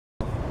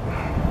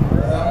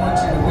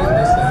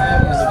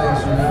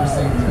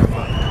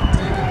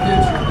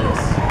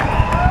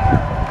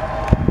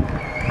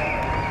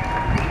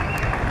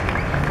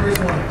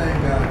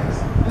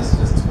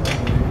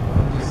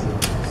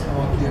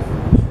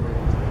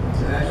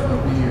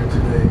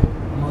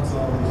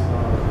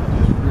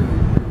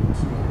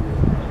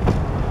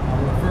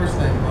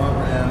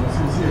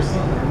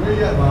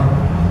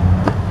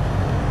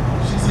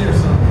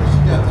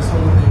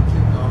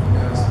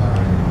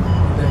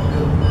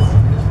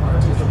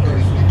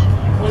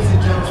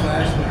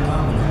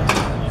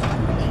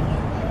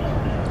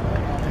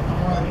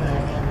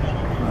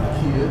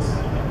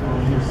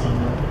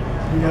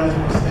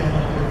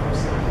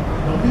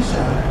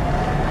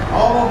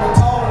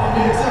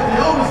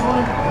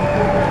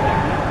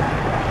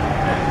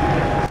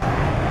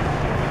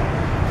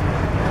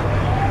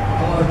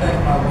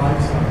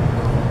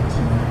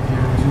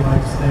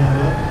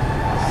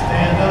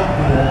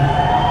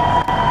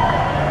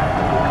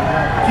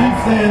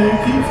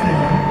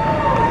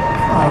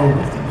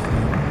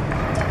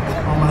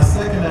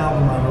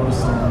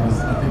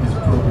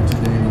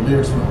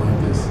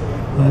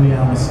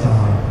I'm a star,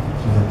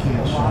 but I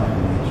can't shine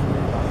in nature.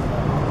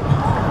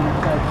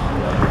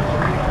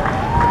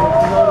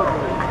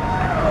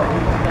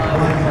 I'd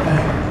like to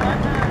thank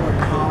our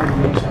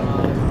colleagues,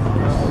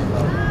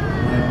 like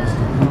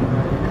Mr.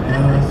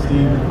 Blue,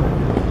 Steve.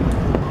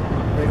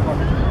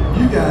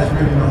 You guys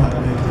really know how to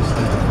make this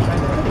stuff.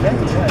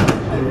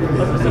 They really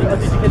have to make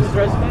this. Did you get his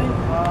resume?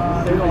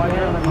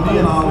 Me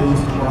and Ollie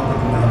used to walk up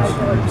and down the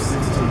street when we were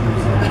 16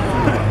 years old.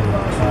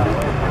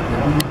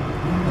 We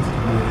used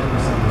to do it every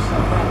single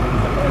stop.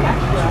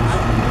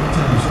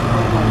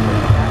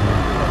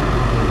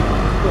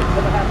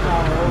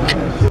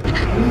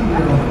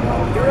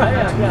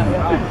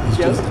 It's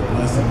just a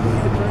blessing.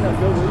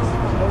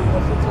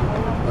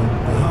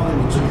 But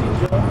Hollywood children,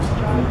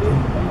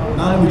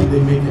 not only do they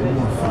make it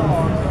more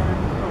fun,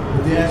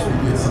 but they actually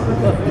get something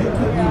better. They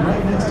put me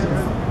right next to the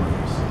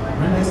footballers,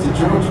 right next to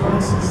George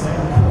Benson,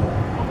 Sam Cole,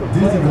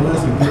 Dizzy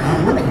Gillespie.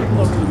 I work with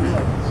most of these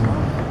guys.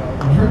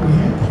 And Herbie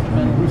Hancock. I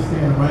mean, we're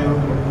standing right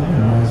over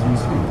there as we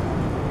speak.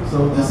 So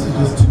this is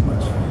just too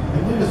much fun.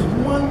 And then there's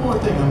one more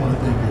thing I want to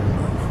thank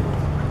everybody for,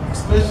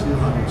 especially the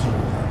Hollywood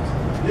children.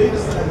 They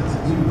decided to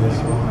do this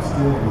while I'm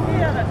still alive.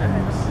 You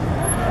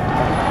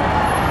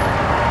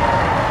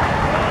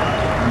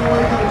know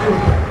what I'm going to do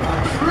with that?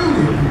 I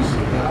truly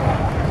appreciate that.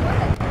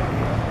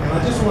 And I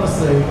just want to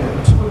say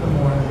at 2 in the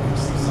morning, you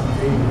see some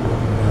baby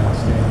looking down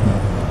standing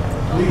up.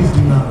 Please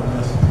do not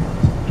arrest me.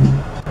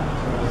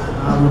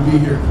 I will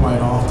be here quite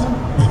often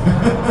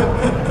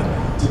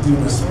to do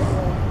this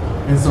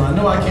one. And so I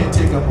know I can't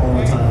take up all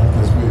the time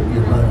because we're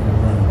running and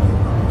running,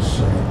 but I'm going to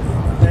shut up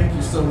now. Thank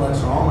you so much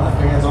to all my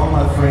fans, all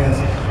my friends,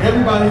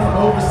 everybody from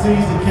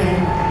overseas that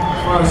came,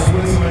 as far as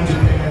Switzerland,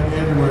 Japan,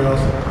 everywhere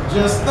else.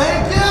 Just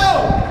thank you!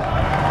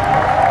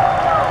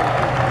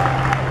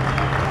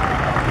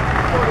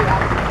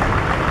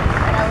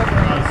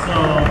 So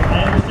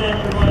I understand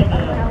you're going